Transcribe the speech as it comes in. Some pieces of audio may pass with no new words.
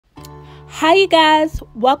Hi you guys,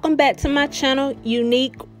 welcome back to my channel,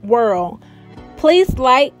 Unique World. Please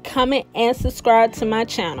like, comment, and subscribe to my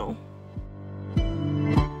channel.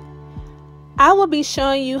 I will be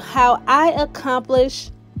showing you how I accomplish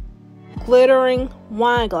glittering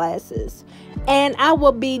wine glasses. And I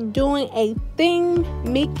will be doing a theme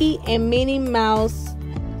Mickey and Minnie Mouse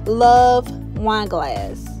love wine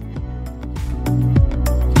glass.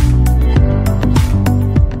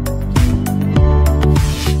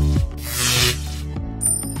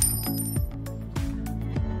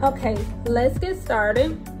 Okay, let's get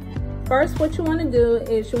started. First, what you want to do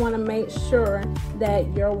is you want to make sure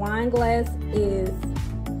that your wine glass is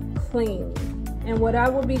clean. And what I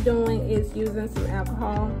will be doing is using some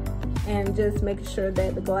alcohol and just making sure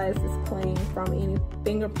that the glass is clean from any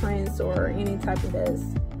fingerprints or any type of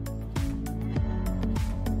dust.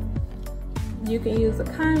 You can use a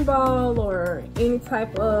cotton ball or any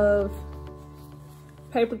type of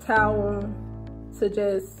paper towel to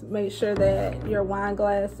just make sure that your wine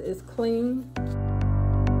glass is clean.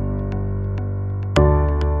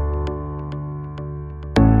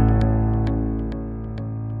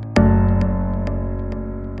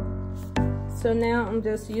 So now I'm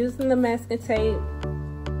just using the masking tape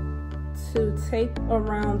to tape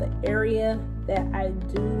around the area that I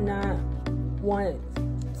do not want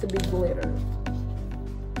to be glittered.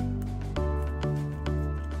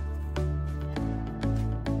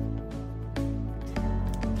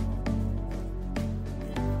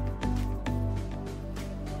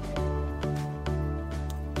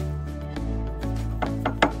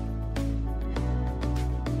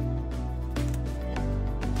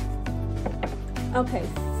 Okay,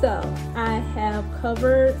 so I have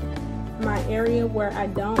covered my area where I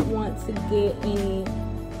don't want to get any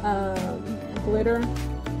glitter.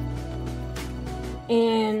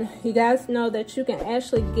 And you guys know that you can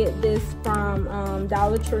actually get this from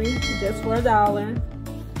Dollar Tree just for $1.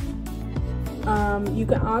 You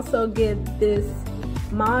can also get this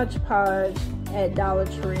Mod Podge at Dollar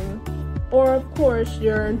Tree, or of course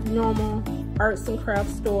your normal arts and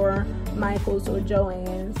crafts store, Michael's or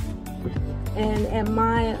Joann's. And at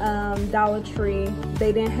my Dollar Tree,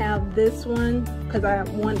 they didn't have this one because I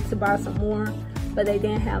wanted to buy some more, but they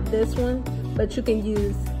didn't have this one. But you can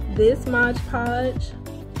use this Mod Podge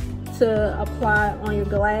to apply on your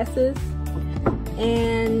glasses,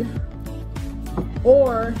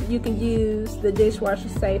 or you can use the dishwasher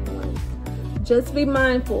safe one. Just be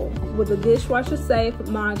mindful with the dishwasher safe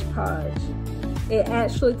Mod Podge, it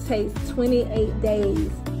actually takes 28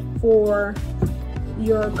 days for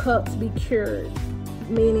your cup to be cured,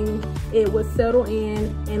 meaning it will settle in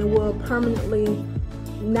and it will permanently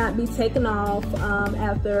not be taken off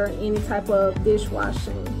after any type of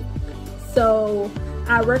dishwashing. So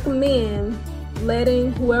I recommend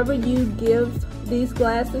letting whoever you give these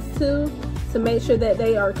glasses to make sure that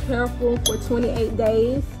they are careful for 28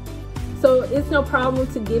 days. So it's no problem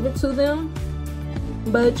to give it to them,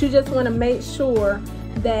 but you just want to make sure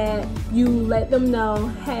that you let them know,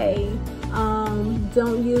 hey,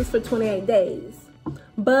 don't use for 28 days.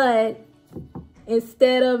 But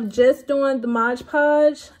instead of just doing the Mod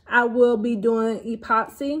Podge, I will be doing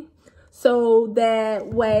epoxy, so that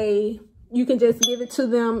way you can just give it to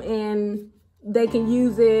them and they can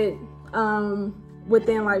use it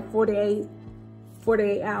within like 48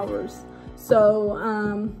 hours. So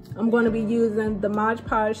I'm going to be using the Mod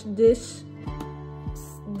Podge dish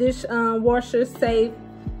washer safe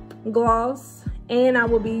gloss, and I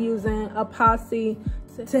will be using epoxy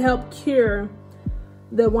to help cure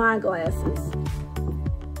the wine glasses.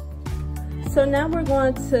 So now we're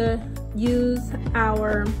going to use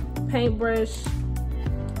our paintbrush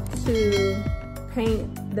to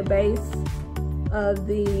paint the base of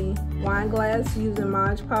the wine glass using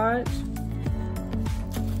Mod Podge.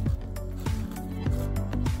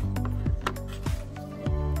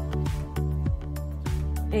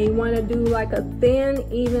 And you want to do like a thin,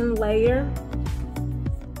 even layer.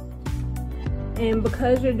 And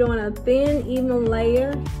because you're doing a thin, even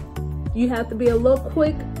layer, you have to be a little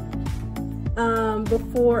quick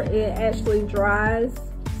before it actually dries,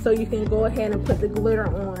 so you can go ahead and put the glitter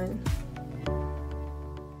on.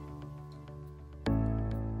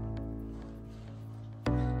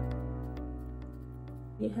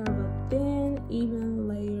 You have a thin, even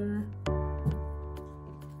layer.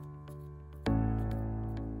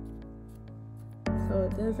 So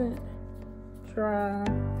it doesn't dry.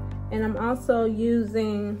 And I'm also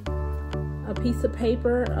using a piece of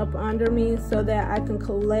paper up under me so that I can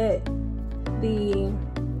collect the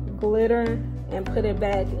glitter and put it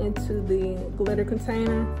back into the glitter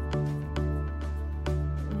container.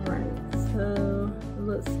 Alright, so it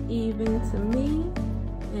looks even to me.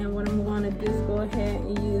 And what I'm going to just go ahead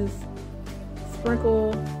and use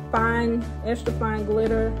sprinkle fine, extra fine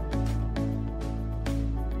glitter.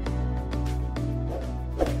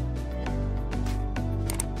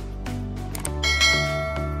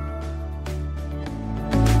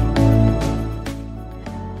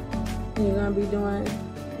 You're gonna be doing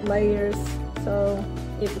layers, so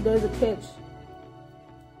if it doesn't catch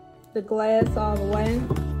the glass all the way,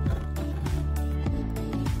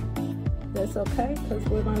 that's okay, because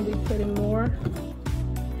we're going to be putting more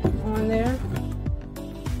on there.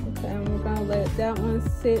 Okay, and we're going to let that one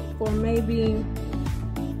sit for maybe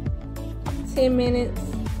 10 minutes,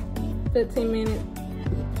 15 minutes,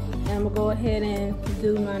 and we'll go ahead and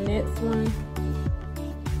do my next one.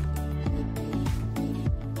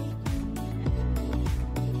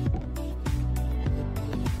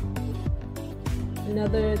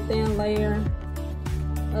 Another thin layer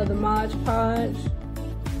of the Mod Podge.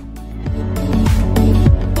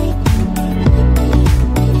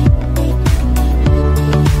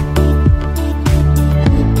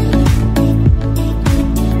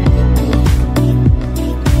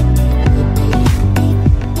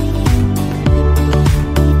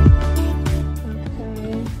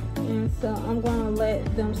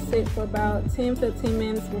 Sit for about 10-15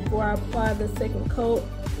 minutes before I apply the second coat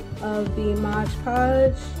of the Mod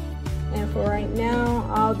Podge. And for right now,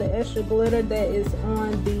 all the extra glitter that is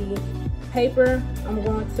on the paper, I'm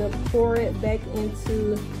going to pour it back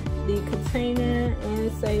into the container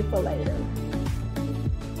and save for later.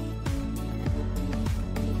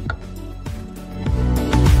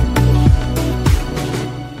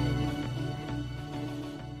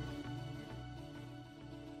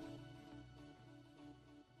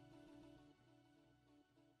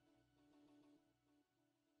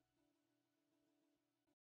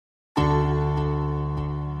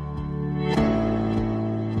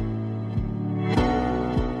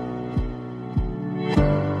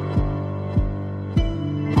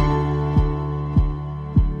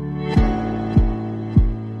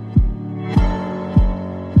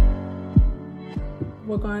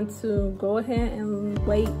 We're going to go ahead and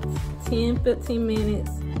wait 10-15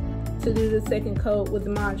 minutes to do the second coat with the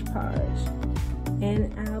Mod Podge,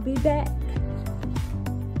 and I'll be back.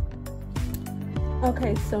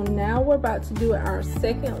 Okay, so now we're about to do our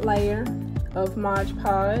second layer of Mod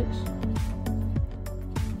Podge,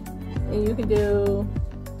 and you can do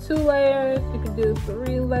 2 layers, you can do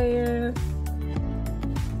 3 layers.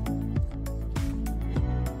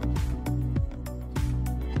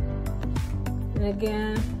 And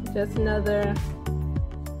again, just another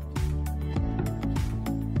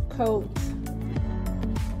coat.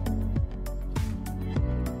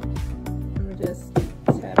 Let me just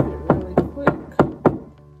tap it really quick.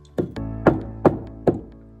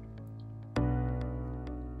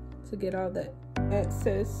 To get all the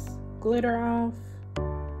excess glitter off.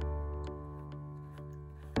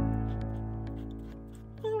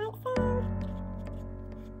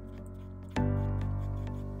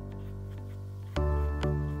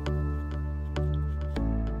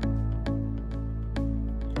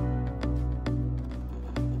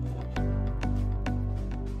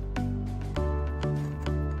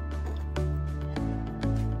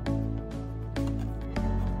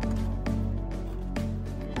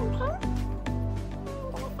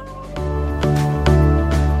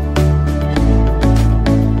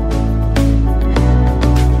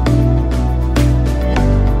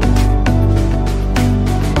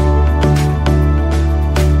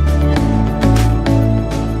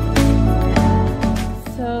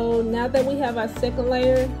 Our second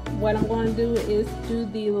layer, what I'm going to do is do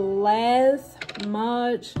the last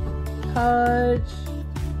Mod Podge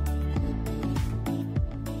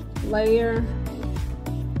layer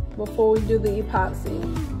before we do the epoxy.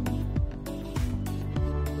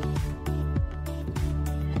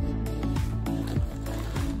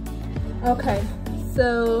 Okay,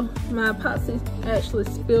 so my epoxy actually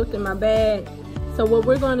spilled in my bag, so what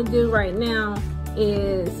we're going to do right now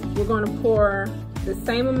is we're going to pour the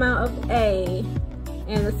same amount of A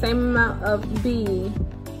and the same amount of B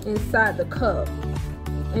inside the cup,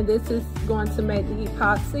 and this is going to make the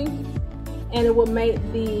epoxy, and it will make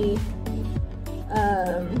the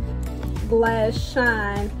glass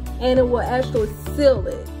shine, and it will actually seal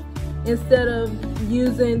it. Instead of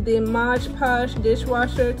using the Mod Podge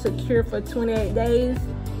dishwasher to cure for 28 days,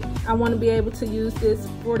 I want to be able to use this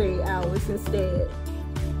 48 hours instead.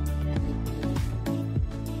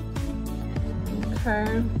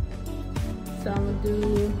 Okay, so I'm gonna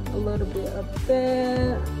do a little bit of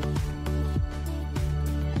that,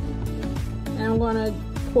 and I'm gonna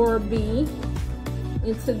pour B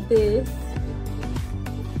into this,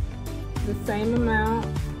 the same amount,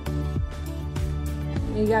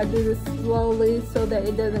 And you gotta do this slowly so that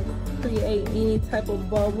it doesn't create any type of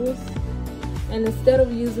bubbles. And instead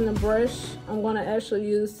of using a brush, I'm gonna actually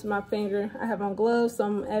use my finger. I have on gloves, so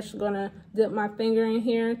I'm actually gonna dip my finger in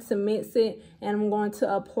here to mix it, and I'm going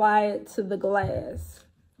to apply it to the glass.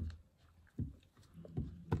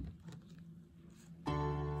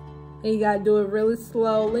 And you gotta do it really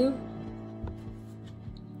slowly,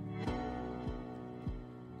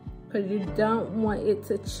 because you don't want it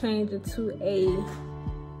to change into a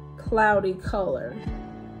cloudy color.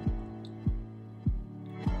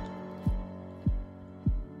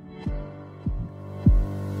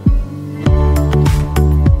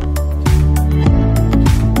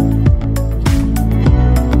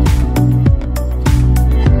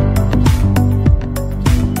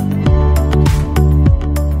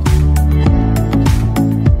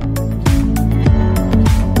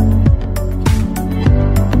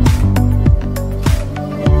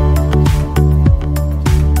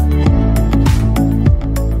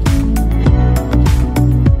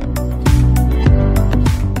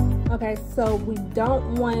 So we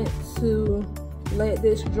don't want to let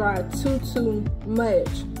this dry too much.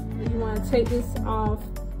 You want to take this off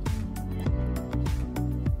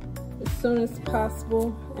as soon as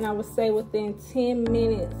possible, and I would say within 10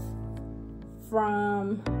 minutes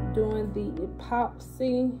from doing the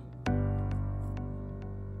epoxy.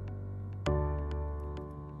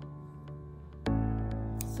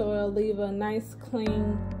 So it'll leave a nice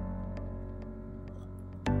clean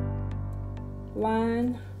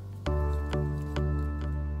line.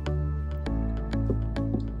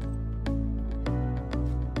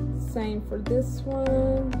 Same for this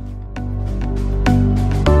one.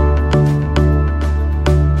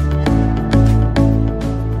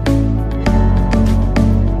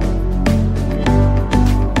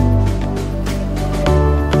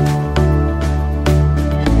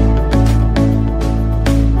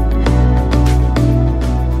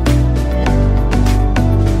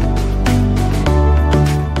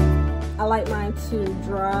 I like mine to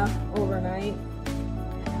dry overnight.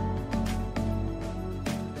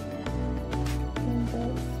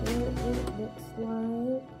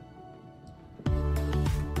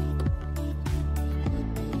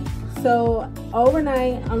 So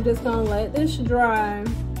overnight, I'm just gonna let this dry,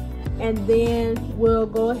 and then we'll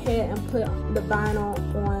go ahead and put the vinyl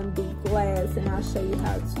on the glass, and I'll show you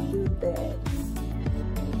how to do that.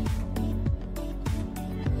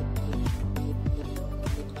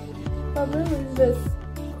 But really, it's just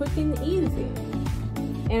quick and easy.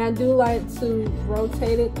 And I do like to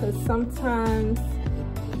rotate it, because sometimes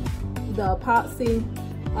the epoxy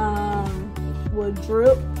will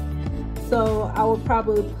drip. So I will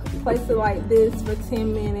probably place it like this for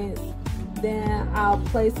 10 minutes. Then I'll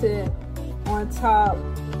place it on top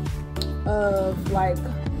of like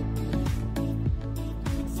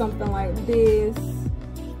something like this.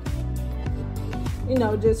 You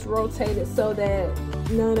know, just rotate it so that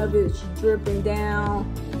none of it's dripping down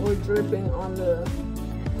or dripping on the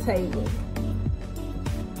table.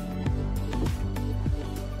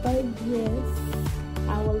 But yes,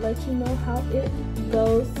 I will let you know how it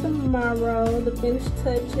goes tomorrow, the finished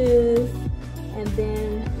touches, and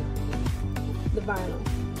then the vinyl.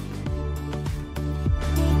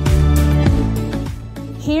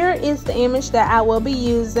 Here is the image that I will be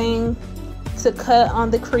using to cut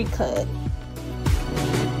on the crease cut.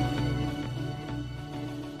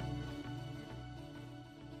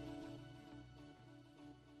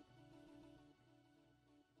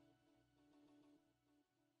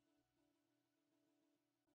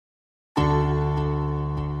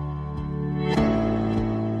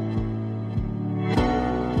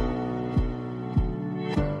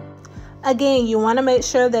 Again, you want to make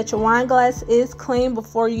sure that your wine glass is clean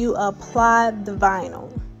before you apply the vinyl.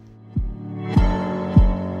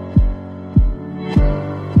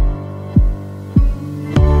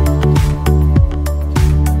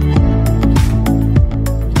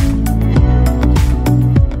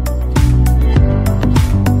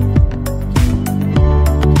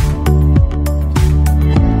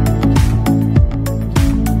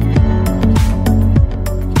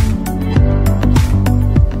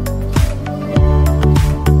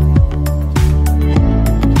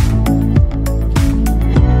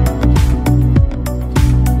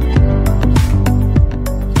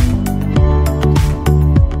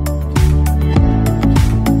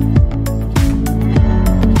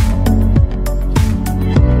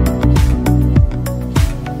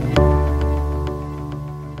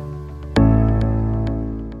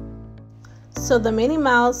 So the Minnie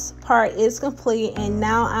Mouse part is complete, and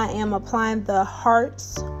now I am applying the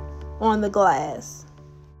hearts on the glass.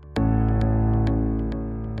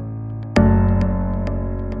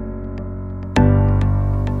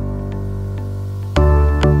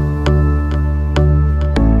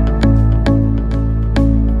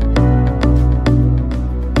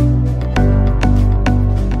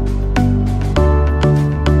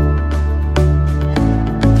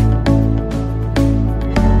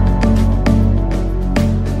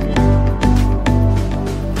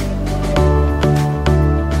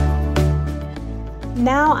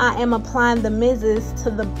 I'm applying the Mrs. to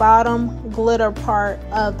the bottom glitter part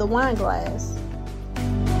of the wine glass.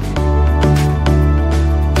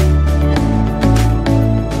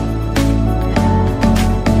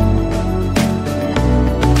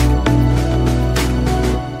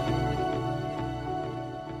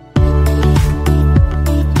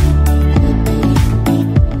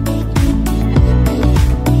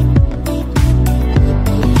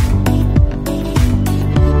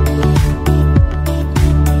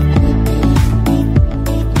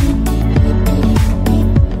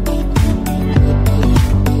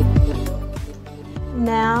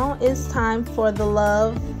 Now it's time for the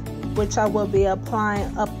love, which I will be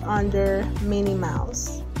applying up under Minnie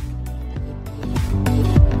Mouse.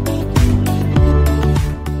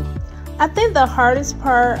 I think the hardest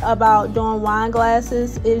part about doing wine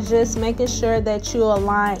glasses is just making sure that you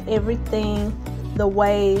align everything the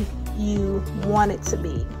way you want it to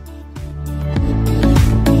be.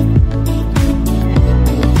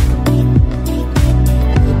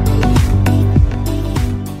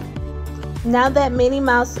 Now that Minnie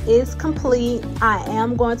Mouse is complete, I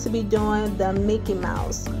am going to be doing the Mickey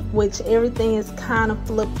Mouse, which everything is kind of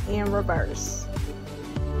flipped in reverse.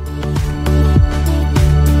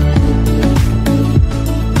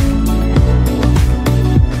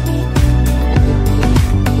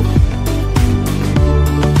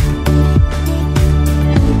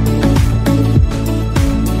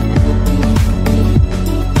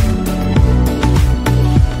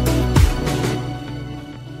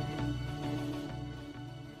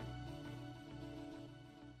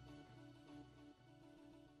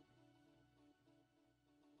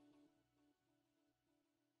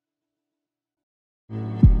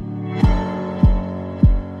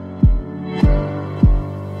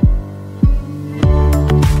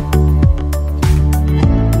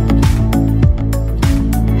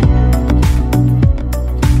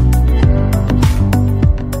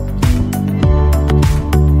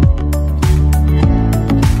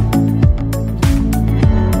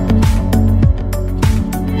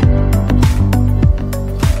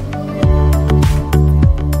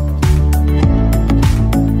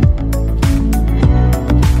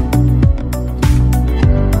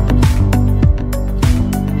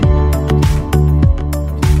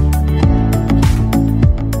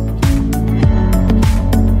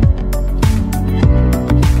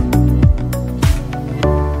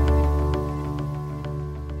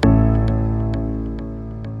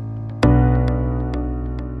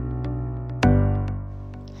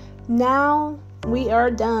 Now we are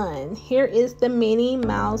done. Here is the Minnie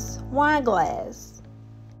Mouse wine glass.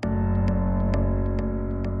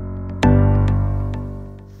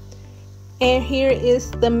 And here is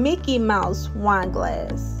the Mickey Mouse wine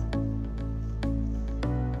glass.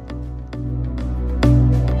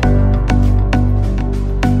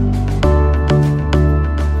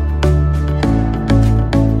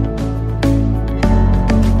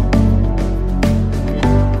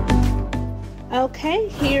 Okay,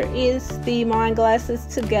 here is the wine glasses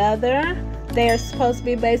together. They are supposed to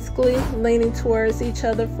be basically leaning towards each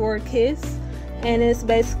other for a kiss, and it's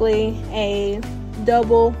basically a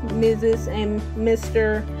double Mrs. and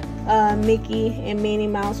Mr. Mickey and Minnie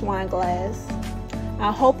Mouse wine glass.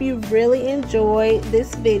 I hope you really enjoyed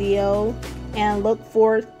this video and look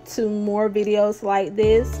forward to more videos like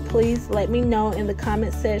this. Please let me know in the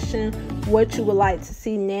comment section what you would like to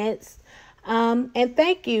see next. And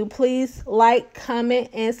thank you. Please like, comment,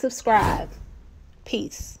 and subscribe.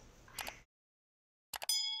 Peace.